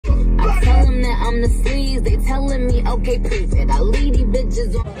saying that I'm the sleaze. They telling me, okay, prove it. I lead these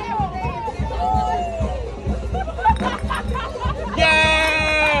bitches on.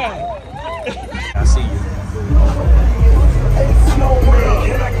 Yeah! I see you.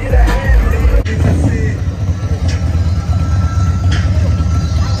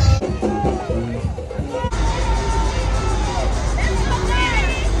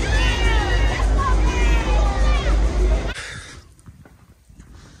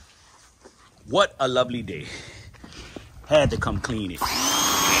 What a lovely day. Had to come clean it.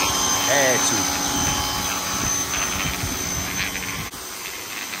 Had to.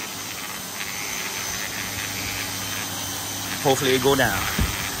 Hopefully it go down.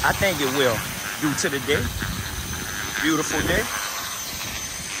 I think it will. Due to the day. Beautiful day.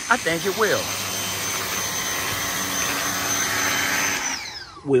 I think it will.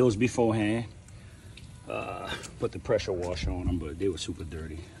 Wheels beforehand. Put the pressure washer on them, but they were super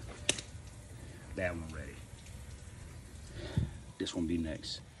dirty. That one ready. This one be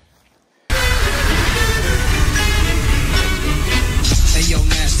next. Hey yo,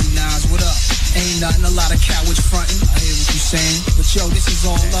 Nasty Nas, what up? Ain't nothing, a lot of cowards frontin'. I hear what you saying, but yo, this is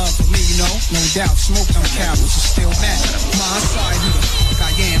all love for me, you know. No doubt, smoke on cowards is still mad. My side, who the fuck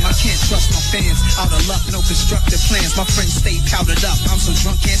I am? I can't trust my fans. Out of luck, no constructive plans. My friends stay powdered up. I'm so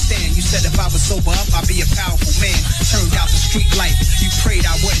drunk, can't stand. You said if I was sober up, I'd be a powerful man. Turned out the street life. You prayed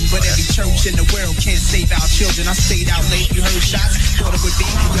I wouldn't, but every church in the world can't save our children. I stayed out late. You heard shots. Thought it would be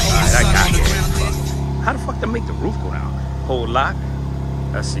the only son on the ground. How the fuck they make the roof go down? Whole lock?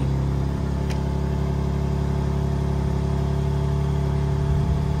 Let's see.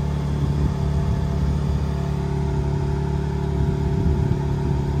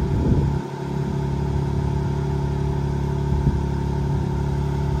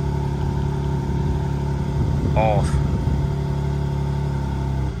 Off.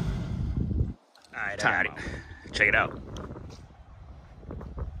 Alright, got it. Check it out.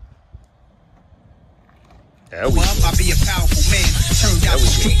 There we go. I'll be a powerful man. Turned out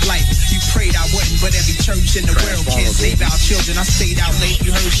the street life. You prayed I wouldn't, but every church in the world can't save our children. I stayed out late.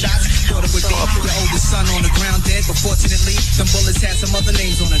 You heard shots. Thought it would be your oldest son on the ground dead, but fortunately, some bullets had some other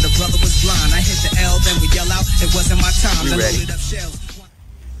names on it. The brother was blind. I hit the L, then we yell out. It wasn't my time. We ready? Loaded up shells.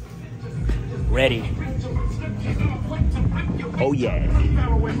 Ready. Oh yeah.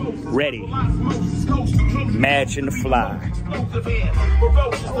 Ready. Matching the fly.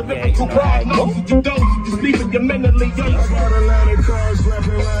 Oh yeah, you know how it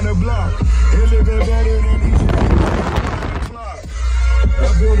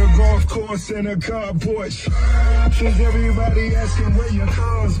I built a golf course and a car porch. Since everybody asking where your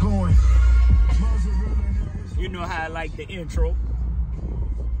car's going. You know how I like the intro.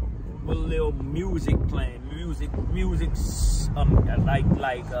 With a little music playing. Music's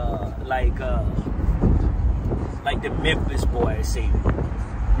like the Memphis boys say.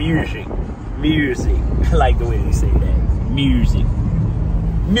 Music. I like the way they say that. Music.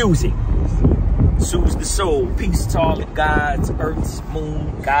 Soothes the soul. Peace to all the gods, earths,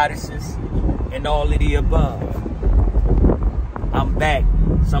 moon, goddesses, and all of the above. I'm back.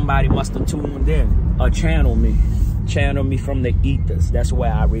 Somebody must have tuned in or channeled me. Channel me from the ethers. That's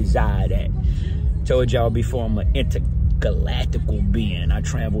where I reside at. Told y'all before, I'm an intergalactical being. I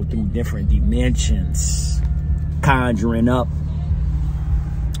travel through different dimensions, conjuring up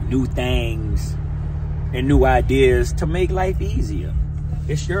new things and new ideas to make life easier.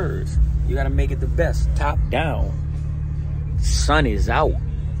 It's yours. You gotta make it the best, top down. Sun is out.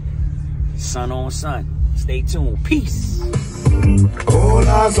 Sun on sun. Stay tuned. Peace. All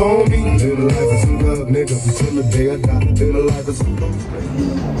eyes on me. Live the life of some love, nigga. Until the day I die. Live the life of some love.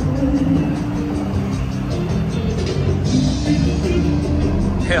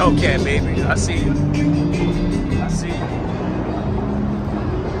 Hellcat, baby. I see you. I see you.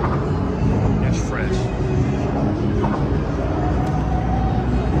 That's fresh.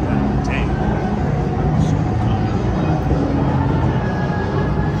 Dang.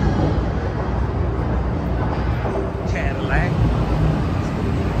 Cadillac.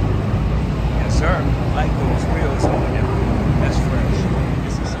 Yes, sir. I like those wheels on them. That's fresh.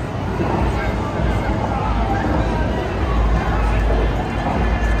 This is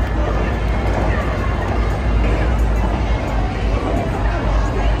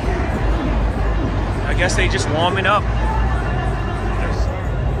I guess they just warming up. Yes, sir.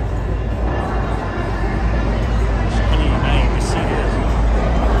 It's clean. I ain't even see this.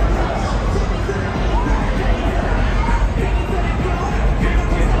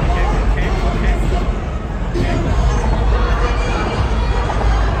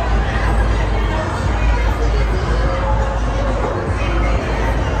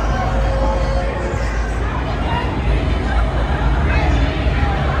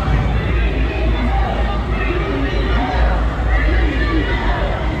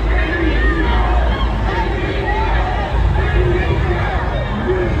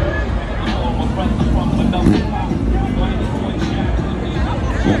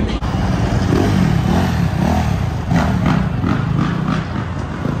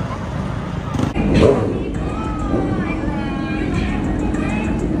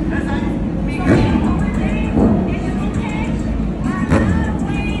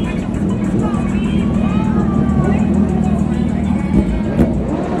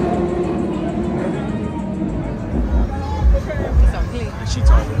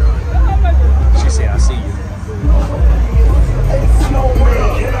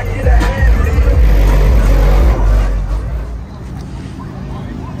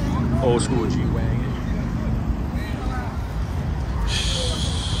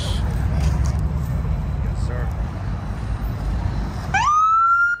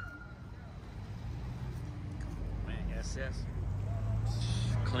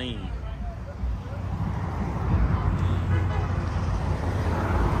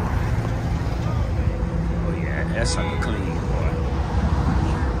 that sucker clean, boy.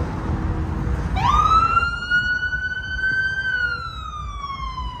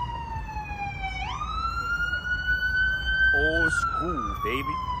 Old school,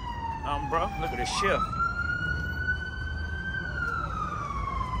 baby. Bro, look at the shift.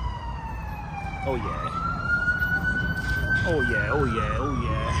 Oh yeah. Oh yeah, oh yeah, oh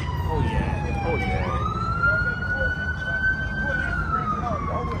yeah, oh yeah, oh yeah.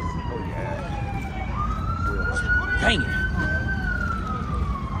 Oh yeah. Wheels banging.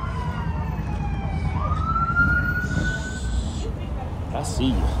 I see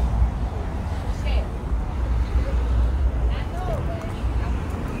you.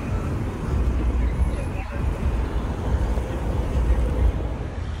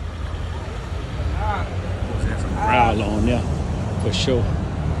 On there for sure.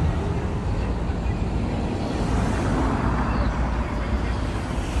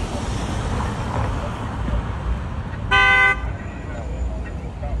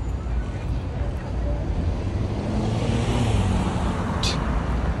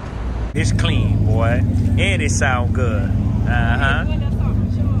 It's clean, boy, and it sound good.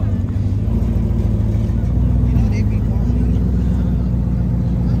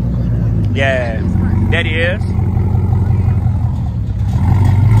 Yeah, that is.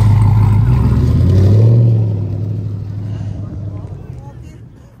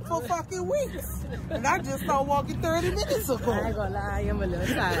 Weeks. And I just started walking 30 minutes ago. I ain't gonna lie, I am a little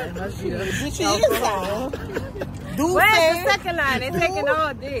tired. She is tired. Where's the second line? They're taking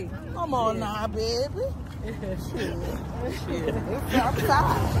all day. Come on now, baby. Shit. I'm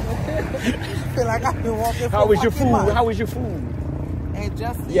tired. I feel like I've been walking for How was your food? months. How was your food? And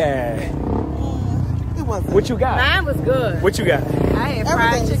just yeah. It wasn't. What you got? Mine was good. What you got? I had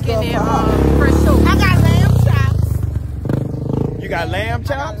fried chicken and fresh soup. I got lamb chops. You got lamb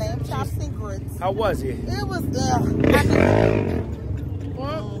chops? I got lamb chops and grits. How was it? It was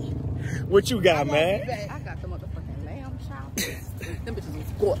What you got, man? I got the motherfucking lamb chops. Them bitches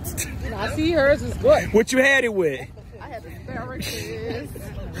was good. I see hers is good. What you had it with? I had asparagus.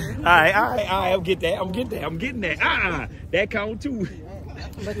 All right, I'll get that. I'm getting that. That count too.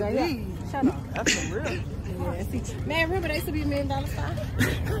 But shut up. That's for real. Man, remember they used to be $1 million stock?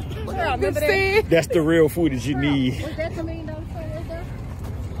 Remember that? That's the real food that you need. Was that the $1 million stock right there?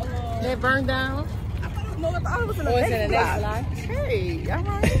 That burned down? I thought it was in the next line. Hey, all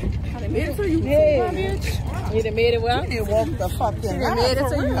right. I done made it to you, bitch. You done made it well? You didn't walk the fucking line. You made it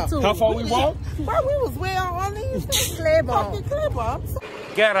to you, too. How far we walked? Well, we was way out on these Claiborne.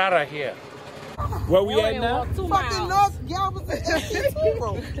 Get out of here. Where we at now? Fucking North Galveston SC2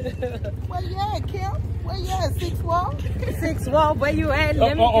 Road. Where you at, Kim? Where you at, 6 Wall? 6 Wall, where you at?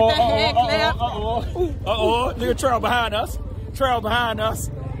 Let me get that hand clap. Look at trail behind us. Trail behind us.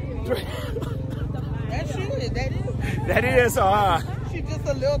 That's it, that is. That is, She's just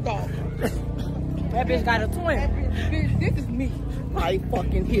a little dog. That bitch got a twin. This is me. Right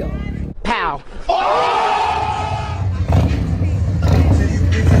fucking here. Pow.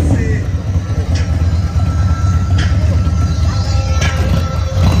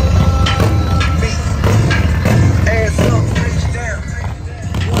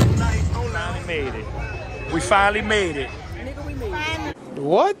 We finally made it. Nigga, we made it.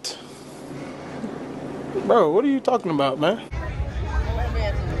 What? Bro, what are you talking about, man?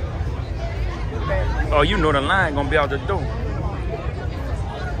 Oh, you know the line gonna be out the door.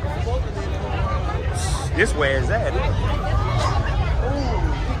 This way is at.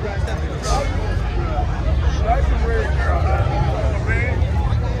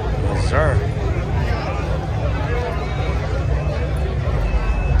 Yes, sir.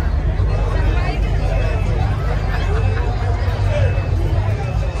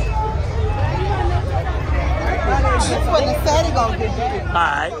 That's what he said he gonna do. All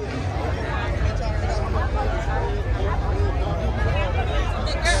right.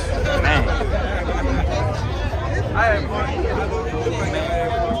 Man.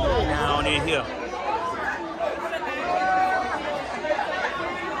 Down in here.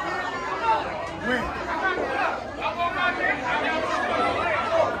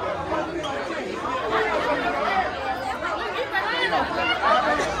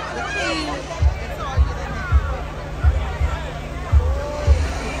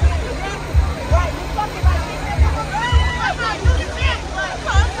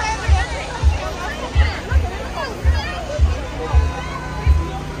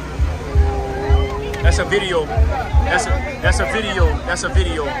 That's a video. That's a video. That's a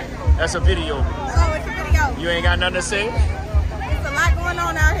video. That's a video. Oh, it's a video. You ain't got nothing to say? There's a lot going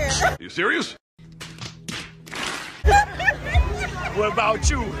on out here. You serious? What about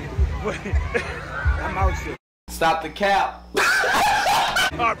you? I'm out here. Stop the cap. All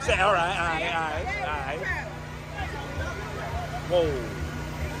right.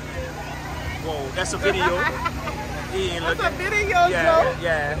 Whoa, that's a video. He ain't looking. That's a video, yeah.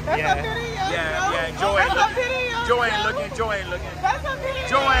 That's a video, Joe ain't looking. Joe ain't looking. That's a video.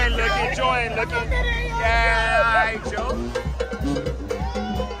 Joe ain't looking. Yeah, all right, Joe.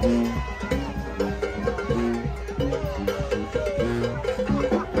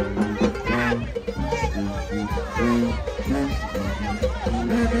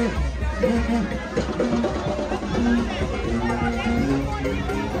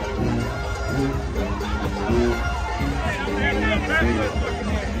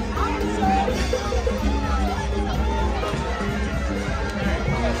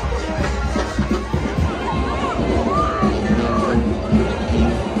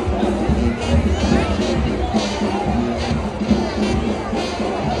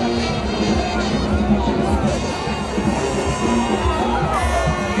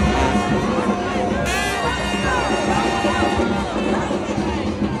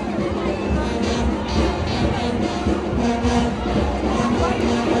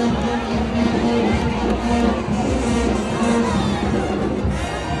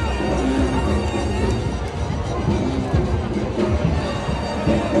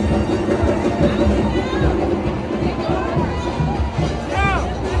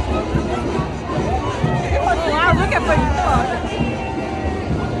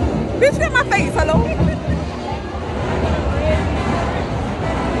 Bitch, get my face, hello?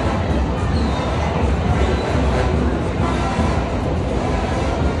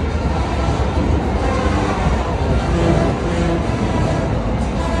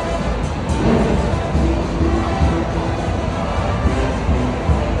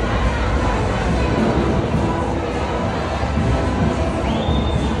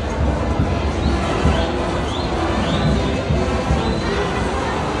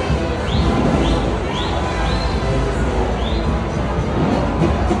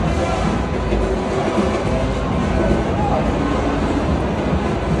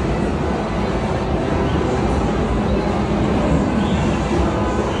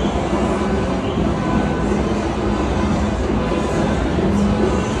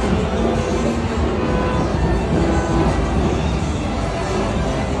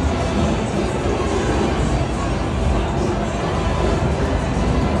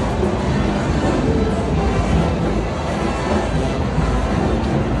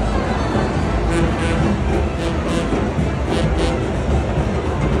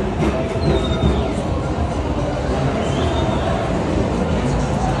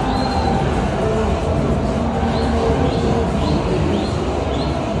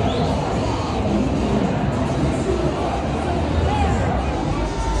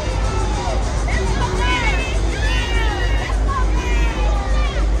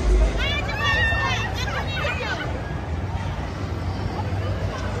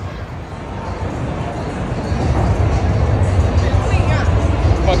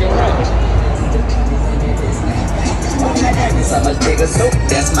 So much bigger, so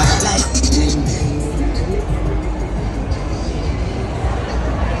that's my life.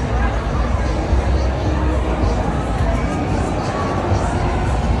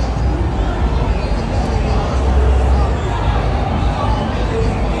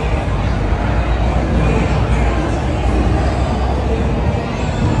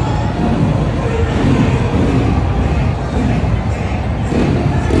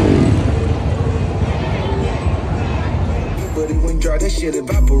 That shit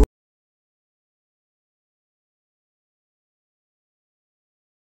evaporate.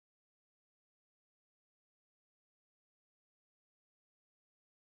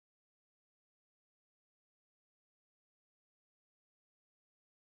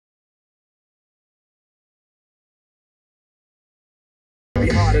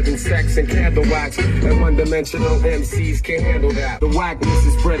 Harder than sex and candle wax, and one-dimensional MCs can't handle that. The whackness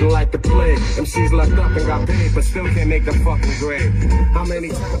is spreading like the plague. MCs left up and got paid, but still can't make the fucking grade. How many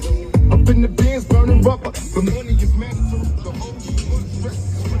times up in the bins burning rubber? The money is mandatory. The whole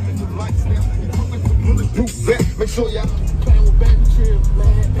stress. The lights now. Bulletproof vest. Make sure y'all playing with baby trips,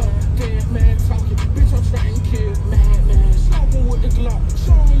 man. Dead man talking. Bitch, I'm trying to kill, man. Smoking with the Glock.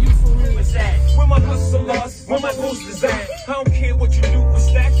 Showing you for real. What's that? Where my hustlers? Where my boosters at?